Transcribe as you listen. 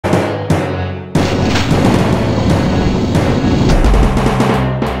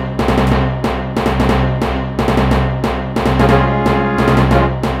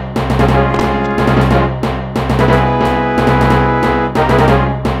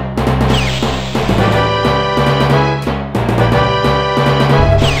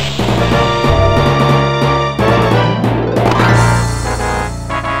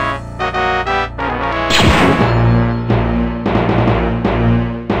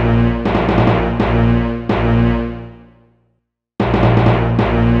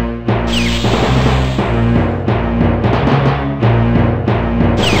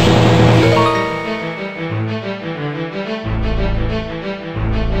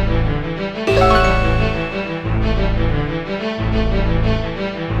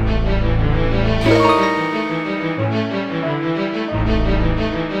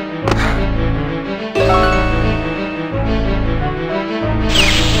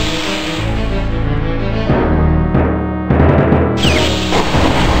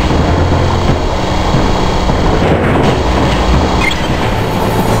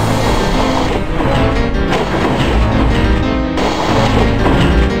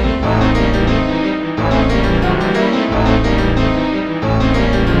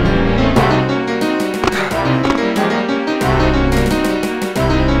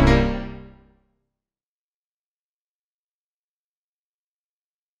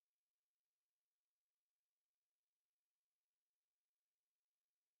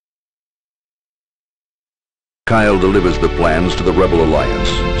Kyle delivers the plans to the Rebel Alliance.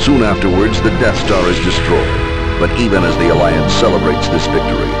 Soon afterwards, the Death Star is destroyed. But even as the Alliance celebrates this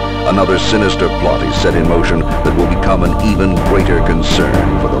victory, another sinister plot is set in motion that will become an even greater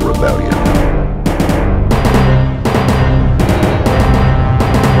concern for the Rebellion.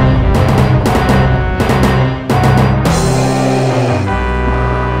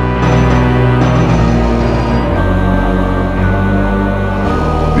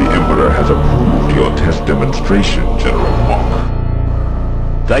 Demonstration, General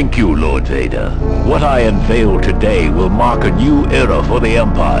Monk. Thank you, Lord Vader. What I unveil today will mark a new era for the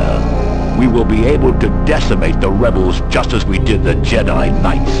Empire. We will be able to decimate the rebels just as we did the Jedi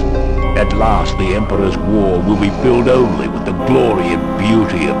Knights. At last, the Emperor's war will be filled only with the glory and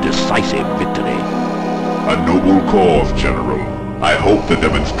beauty of decisive victory. A noble cause, General. I hope the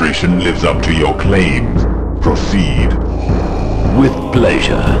demonstration lives up to your claims. Proceed. With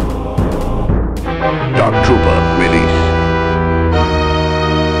pleasure. Dark Trooper, release.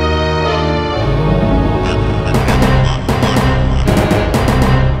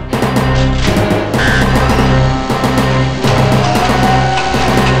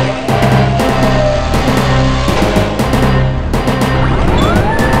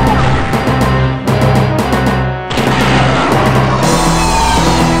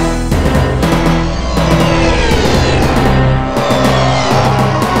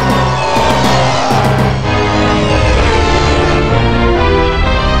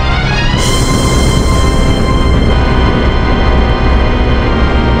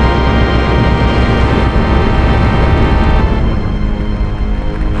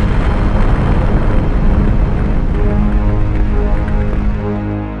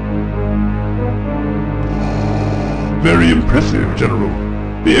 Very impressive, General.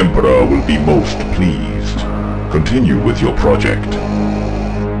 The Emperor will be most pleased. Continue with your project.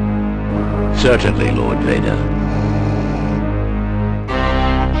 Certainly, Lord Vader.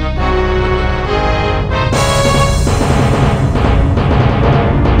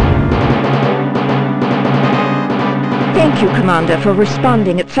 Thank you, Commander, for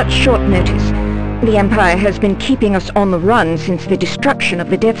responding at such short notice. The Empire has been keeping us on the run since the destruction of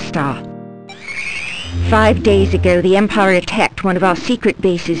the Death Star. 5 days ago, the Empire attacked one of our secret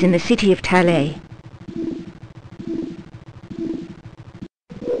bases in the city of Talay.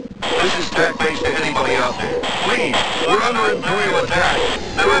 This is Tech Base to anybody out there. Please, we're under Imperial attack.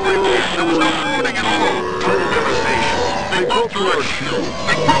 There was no warning at all. Total devastation. They broke through our shield.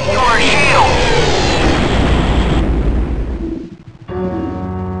 They broke through our shield!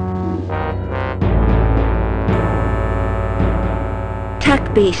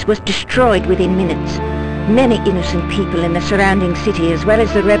 Tac Base was destroyed within minutes. Many innocent people in the surrounding city as well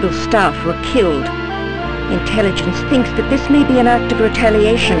as the rebel staff were killed. Intelligence thinks that this may be an act of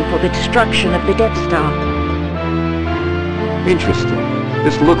retaliation for the destruction of the Death Star. Interesting.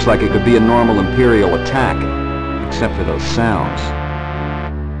 This looks like it could be a normal Imperial attack, except for those sounds.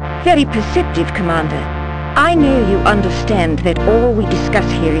 Very perceptive, Commander. I know you understand that all we discuss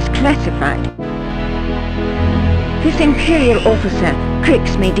here is classified. This Imperial officer,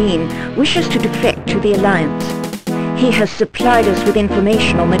 Crix Medine, wishes to defect to the Alliance. He has supplied us with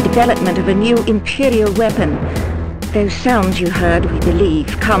information on the development of a new Imperial weapon. Those sounds you heard, we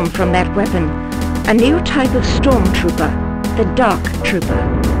believe, come from that weapon. A new type of stormtrooper, the Dark Trooper.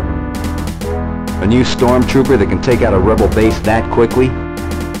 A new stormtrooper that can take out a rebel base that quickly?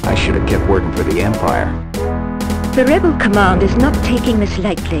 I should have kept working for the Empire. The Rebel Command is not taking this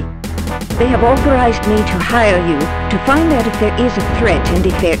lightly. They have authorized me to hire you to find out if there is a threat, and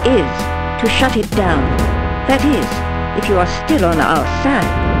if there is, to shut it down. That is, if you are still on our side.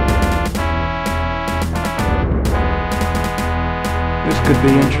 This could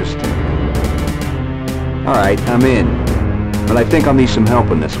be interesting. Alright, I'm in. But I think I'll need some help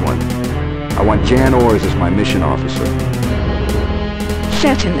on this one. I want Jan Ors as my mission officer.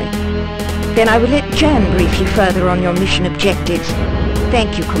 Certainly. Then I will let Jan brief you further on your mission objectives.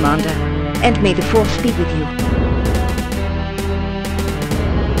 Thank you, Commander, and may the Force be with you.